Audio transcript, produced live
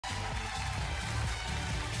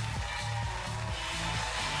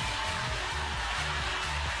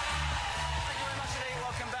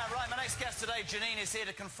guest today, Janine, is here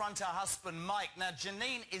to confront her husband, Mike. Now,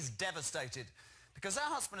 Janine is devastated because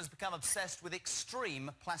her husband has become obsessed with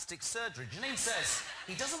extreme plastic surgery. Janine says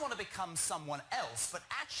he doesn't want to become someone else, but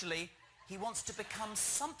actually, he wants to become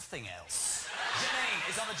something else. Janine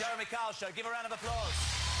is on the Jeremy Kyle Show. Give her a round of applause.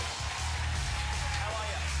 How are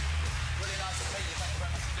you? Really nice to meet you. Thank you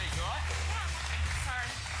very much indeed. You all right? Yeah.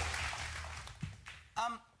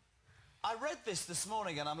 Sorry. I read this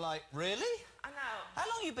morning and I'm like, really? I know. How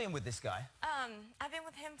long have you been with this guy? I've been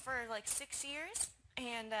with him for like 6 years,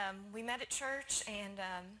 and we met at church, and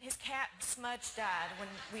his cat Smudge died when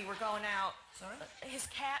we were going out. Sorry? His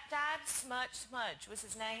cat died. Smudge was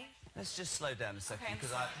his name. Let's just slow down a second, Okay,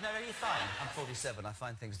 because No, you're fine. I'm 47. I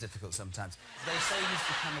find things difficult sometimes. They say he's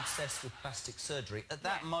become obsessed with plastic surgery. At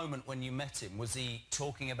that moment when you met him, was he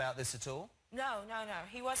talking about this at all? No.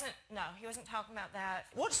 He wasn't talking about that.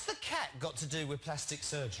 What's the cat got to do with plastic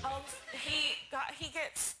surgery?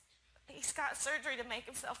 He's got surgery to make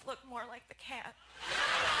himself look more like the cat.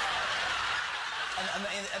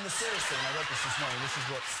 And the serious thing, I read this morning, this is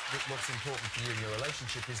what's important for you in your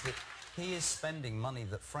relationship, is that he is spending money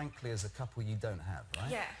that, frankly, as a couple, you don't have,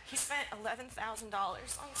 right? Yeah, he spent $11,000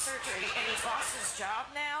 on surgery, and he's lost his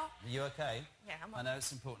job now. Are you okay? Yeah, I'm okay. I know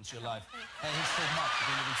it's important to your life. Hey, he's called Mike.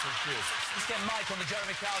 You've been living so serious. Let's get Mike on the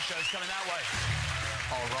Jeremy Kyle Show. It's coming that way.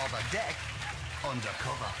 Or rather, Deck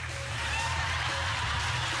undercover.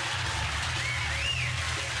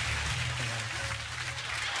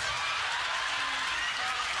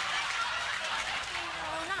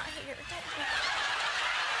 No, not here.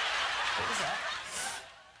 What was that?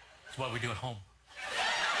 It's what we do at home.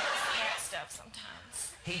 Cat stuff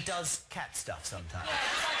sometimes. He does cat stuff sometimes. Yeah,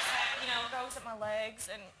 it's like that, goes at my legs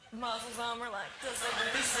and muzzles them, or like does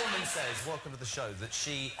everything. This woman says, welcome to the show, that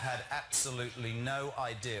she had absolutely no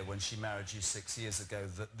idea when she married you 6 years ago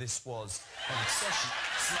that this was an obsession.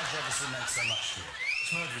 Smudge obviously meant so much to you.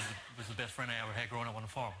 Smudge was the best friend I ever had growing up on the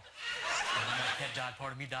farm. And when my cat died,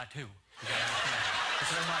 part of me died too. So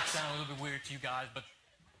that might sound a little bit weird to you guys, but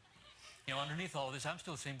underneath all this, I'm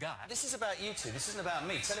still the same guy. This is about you two. This isn't about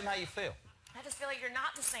me. Tell him how you feel. I just feel like you're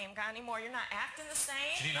not the same guy anymore. You're not acting the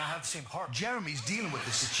same. Janine, I have the same heart. Jeremy's dealing with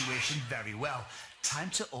the situation very well. Time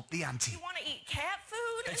to up the ante. You want to eat cat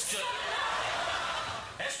food? It's just...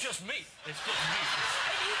 That's just me. It's just me.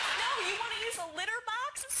 You want to use a litter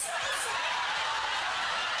box?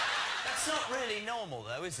 That's not really normal,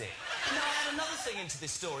 though, is it? I add another thing into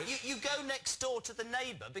this story. You go next door to the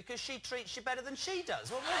neighbour because she treats you better than she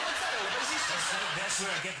does. What's that all about? That's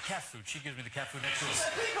where I get the cat food. She gives me the cat food next door.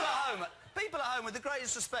 So people at home with the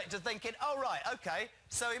greatest respect are thinking, oh, right, OK,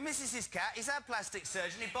 so he misses his cat, he's had plastic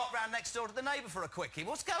surgery, and he bopped round next door to the neighbour for a quickie.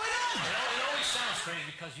 What's going on? It always sounds crazy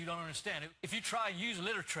because you don't understand. If you try and use a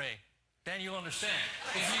litter tray, then you'll understand.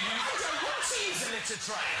 I don't want to use a litter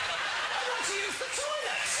tray. I want to use the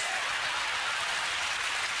toilet.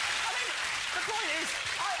 The point is,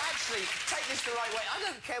 I actually take this the right way. I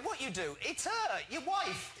don't care what you do. It's her, your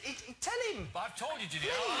wife. Tell him. But I've told you,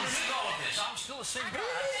 Janine, underneath all of this, I'm still the same guy.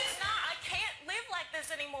 It's not. I can't live like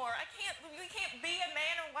this anymore. We can't be a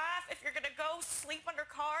man and wife if you're going to go sleep under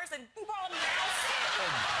cars and poop on a mouse. Oh,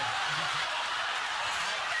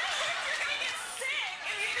 You're going to get sick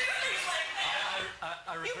if you do things like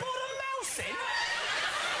that. you brought a mouse in?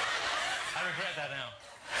 I regret that now.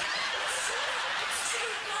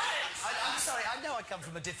 I'm sorry, I know I come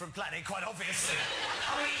from a different planet, quite obviously.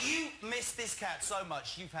 I mean, you miss this cat so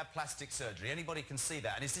much, you've had plastic surgery. Anybody can see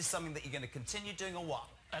that. And is this something that you're going to continue doing or what?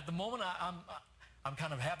 At the moment, I'm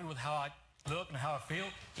kind of happy with how I look and how I feel.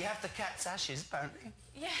 You have the cat's ashes, apparently.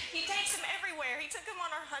 Yeah, he takes him everywhere. He took him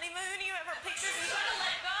on our honeymoon. You have our pictures. You gotta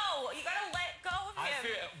let go. You gotta let go of him. I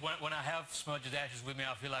feel when I have Smudge's ashes with me,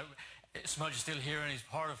 I feel like Smudge is still here and he's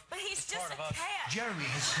part of. But he's just a us. cat. Jeremy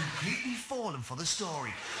has completely fallen for the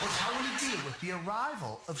story. But how will he deal with the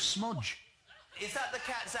arrival of Smudge? Is that the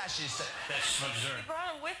cat's ashes? That's Smudge's urn. He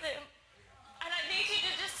brought him with him. And I need you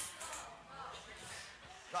to just...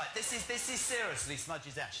 Right, this is seriously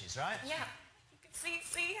Smudge's ashes, right? Yeah. You can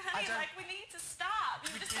see, honey, like we need to stop.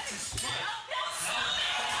 You just stop.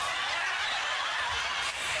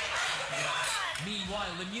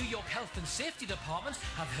 Meanwhile, the New York Health and Safety Department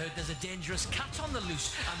have heard there's a dangerous cat on the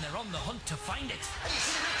loose, and they're on the hunt to find it.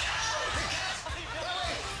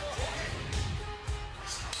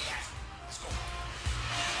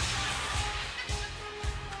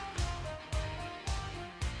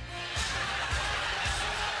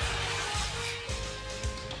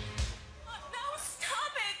 No,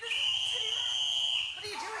 stop it. What are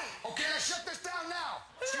you doing? Okay, let's shut this down now.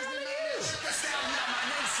 Excuse me, ma'am. Shut this down now. My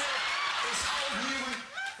name's Old Newman,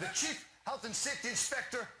 the Chief Health and Safety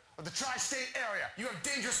Inspector of the tri-state area. You have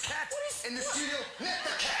dangerous cats in the studio. Net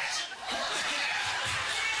the cat. Call the cat.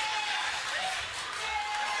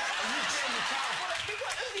 Are you Jeremy Kyle?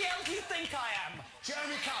 Who the hell do you think I am?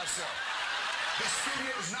 Jeremy Kyle, sir. The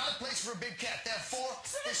studio is not a place for a big cat. Therefore,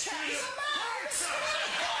 the studio... Quiet, sir!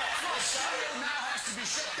 The studio now has to be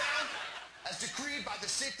shut down as decreed by the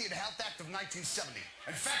Safety and Health Act of 1970.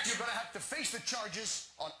 In fact, you're going to have to face the charges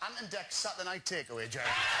on Ant and Decs Saturday Night Takeaway, Jeremy.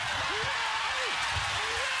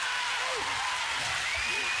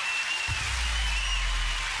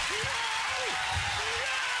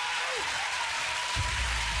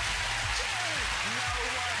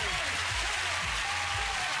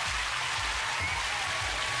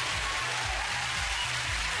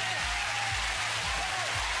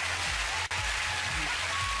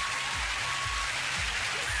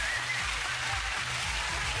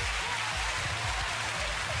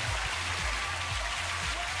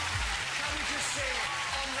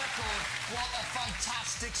 What a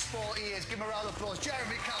fantastic sport he is. Give him a round of applause.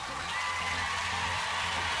 Jeremy Kyle, come on.